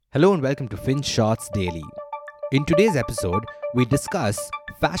Hello and welcome to Fin Shots Daily. In today's episode, we discuss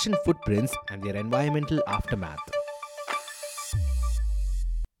fashion footprints and their environmental aftermath.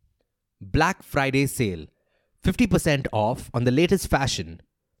 Black Friday sale, 50% off on the latest fashion,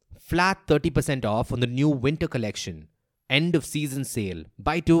 flat 30% off on the new winter collection, end of season sale,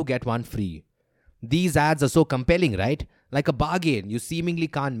 buy two get one free. These ads are so compelling, right? Like a bargain you seemingly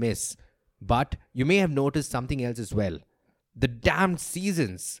can't miss. But you may have noticed something else as well. The damned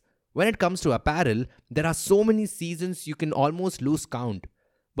seasons. When it comes to apparel, there are so many seasons you can almost lose count.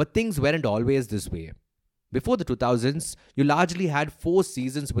 But things weren't always this way. Before the 2000s, you largely had four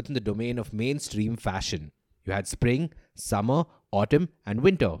seasons within the domain of mainstream fashion. You had spring, summer, autumn, and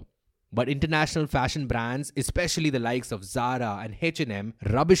winter. But international fashion brands, especially the likes of Zara and H&M,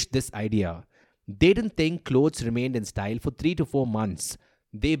 rubbished this idea. They didn't think clothes remained in style for 3 to 4 months.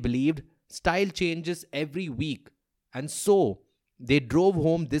 They believed style changes every week. And so, they drove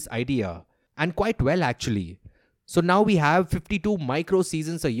home this idea. And quite well, actually. So now we have 52 micro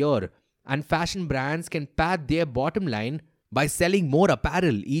seasons a year, and fashion brands can pad their bottom line by selling more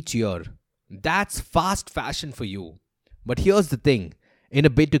apparel each year. That's fast fashion for you. But here's the thing. In a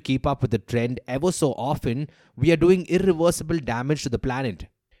bid to keep up with the trend ever so often, we are doing irreversible damage to the planet.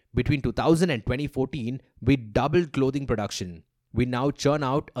 Between 2000 and 2014, we doubled clothing production. We now churn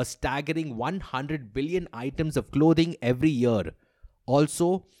out a staggering 100 billion items of clothing every year.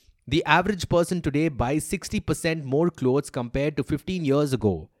 Also, the average person today buys 60% more clothes compared to 15 years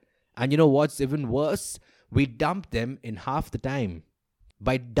ago. And you know what's even worse? We dump them in half the time.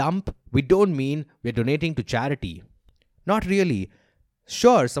 By dump, we don't mean we're donating to charity. Not really.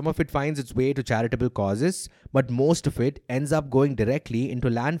 Sure, some of it finds its way to charitable causes, but most of it ends up going directly into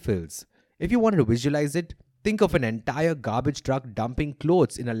landfills. If you wanted to visualize it, think of an entire garbage truck dumping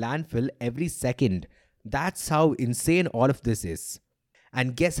clothes in a landfill every second. That's how insane all of this is.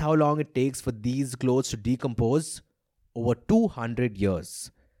 And guess how long it takes for these clothes to decompose? Over 200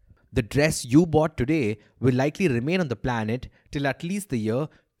 years. The dress you bought today will likely remain on the planet till at least the year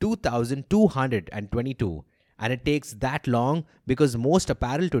 2222. And it takes that long because most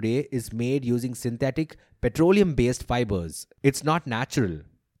apparel today is made using synthetic petroleum-based fibers. It's not natural.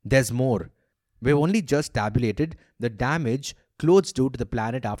 There's more. We've only just tabulated the damage clothes do to the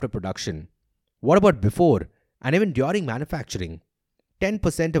planet after production. What about before and even during manufacturing?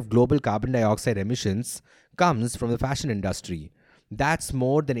 10% of global carbon dioxide emissions comes from the fashion industry. That's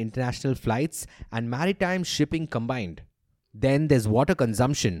more than international flights and maritime shipping combined. Then there's water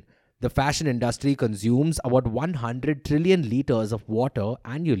consumption. The fashion industry consumes about 100 trillion liters of water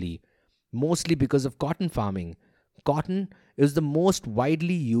annually, mostly because of cotton farming. Cotton is the most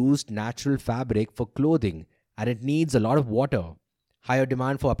widely used natural fabric for clothing, and it needs a lot of water. Higher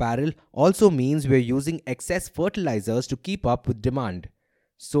demand for apparel also means we're using excess fertilizers to keep up with demand.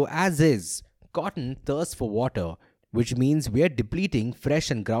 So as is, cotton thirsts for water, which means we're depleting fresh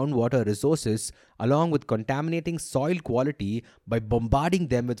and groundwater resources along with contaminating soil quality by bombarding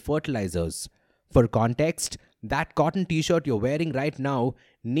them with fertilizers. For context, that cotton t-shirt you're wearing right now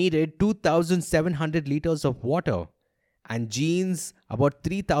needed 2,700 liters of water, and jeans about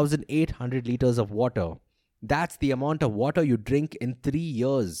 3,800 liters of water. That's the amount of water you drink in 3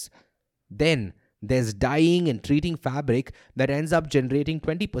 years. Then, there's dyeing and treating fabric that ends up generating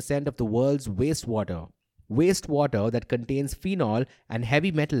 20% of the world's wastewater. Wastewater that contains phenol and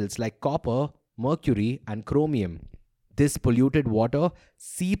heavy metals like copper, mercury, and chromium. This polluted water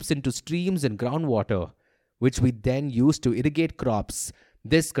seeps into streams and groundwater, which we then use to irrigate crops.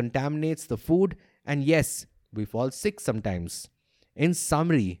 This contaminates the food, and yes, we fall sick sometimes. In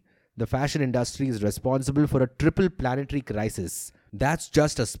summary, the fashion industry is responsible for a triple planetary crisis. That's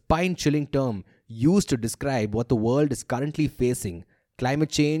just a spine-chilling term used to describe what the world is currently facing: climate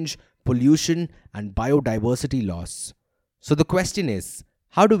change, pollution, and biodiversity loss. So the question is,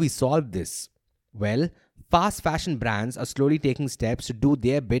 how do we solve this? Well, fast fashion brands are slowly taking steps to do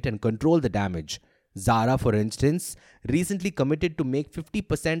their bit and control the damage. Zara, for instance, recently committed to make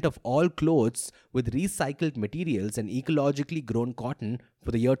 50% of all clothes with recycled materials and ecologically grown cotton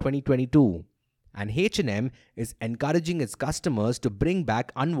for the year 2022. And H&M is encouraging its customers to bring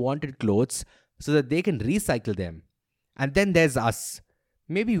back unwanted clothes so that they can recycle them. And then there's us.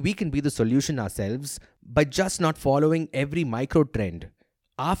 Maybe we can be the solution ourselves by just not following every micro trend.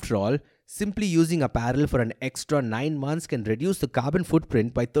 After all, simply using apparel for an extra 9 months can reduce the carbon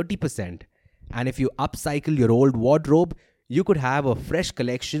footprint by 30%. And if you upcycle your old wardrobe, you could have a fresh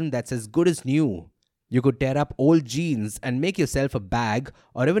collection that's as good as new. You could tear up old jeans and make yourself a bag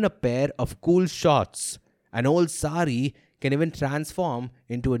or even a pair of cool shorts. An old sari can even transform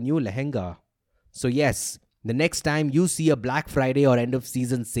into a new lehenga. So yes, The next time you see a Black Friday or end of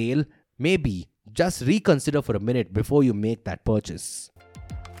season sale, maybe just reconsider for a minute before you make that purchase.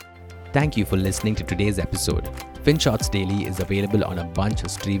 Thank you for listening to today's episode. FinShots Daily is available on a bunch of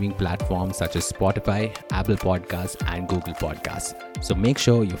streaming platforms such as Spotify, Apple Podcasts, and Google Podcasts. So make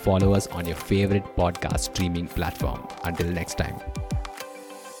sure you follow us on your favorite podcast streaming platform. Until next time.